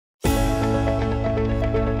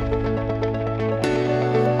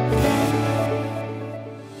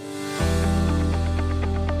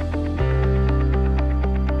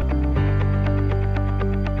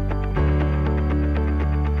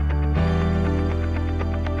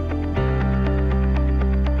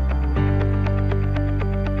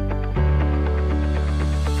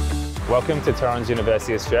Welcome to Torrens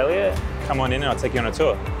University, Australia. Come on in and I'll take you on a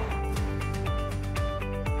tour.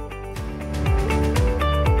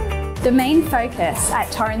 The main focus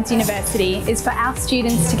at Torrens University is for our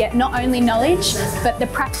students to get not only knowledge, but the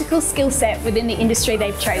practical skill set within the industry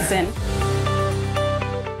they've chosen.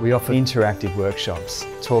 We offer interactive workshops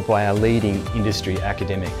taught by our leading industry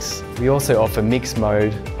academics. We also offer mixed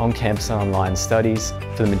mode, on-campus and online studies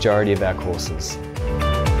for the majority of our courses.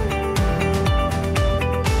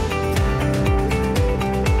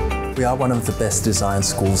 We are one of the best design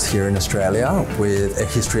schools here in Australia with a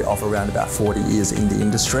history of around about 40 years in the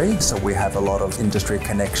industry, so we have a lot of industry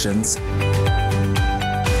connections.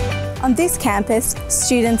 On this campus,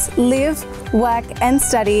 students live, work and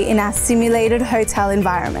study in our simulated hotel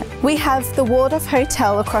environment. We have the Waldorf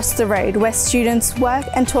Hotel across the road where students work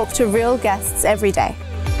and talk to real guests every day.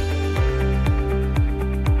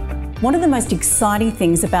 One of the most exciting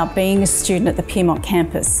things about being a student at the Pyrmont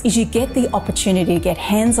campus is you get the opportunity to get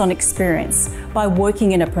hands-on experience by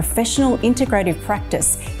working in a professional integrative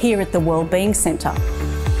practice here at the Wellbeing Centre.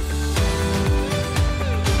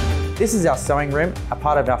 This is our sewing room, a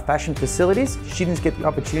part of our fashion facilities. Students get the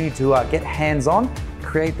opportunity to get hands-on,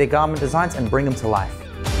 create their garment designs and bring them to life.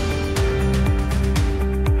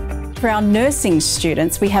 For our nursing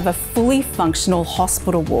students, we have a fully functional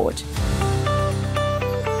hospital ward.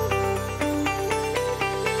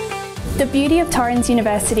 The beauty of Torrens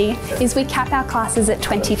University is we cap our classes at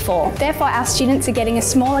 24. Therefore, our students are getting a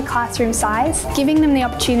smaller classroom size, giving them the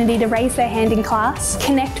opportunity to raise their hand in class,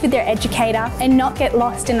 connect with their educator, and not get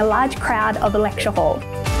lost in a large crowd of a lecture hall.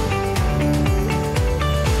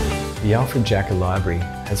 The Alfred Jacka Library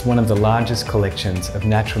has one of the largest collections of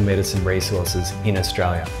natural medicine resources in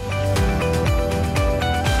Australia.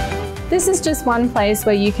 This is just one place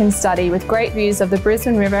where you can study with great views of the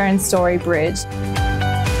Brisbane River and Story Bridge.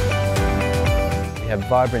 We have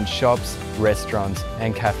vibrant shops, restaurants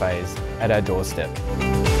and cafes at our doorstep.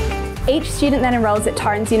 Each student that enrolls at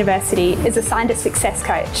Torrens University is assigned a success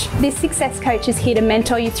coach. This success coach is here to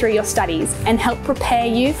mentor you through your studies and help prepare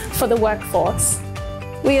you for the workforce.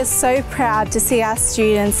 We are so proud to see our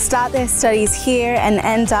students start their studies here and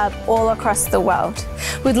end up all across the world.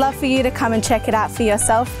 We'd love for you to come and check it out for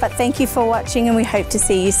yourself, but thank you for watching and we hope to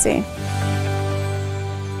see you soon.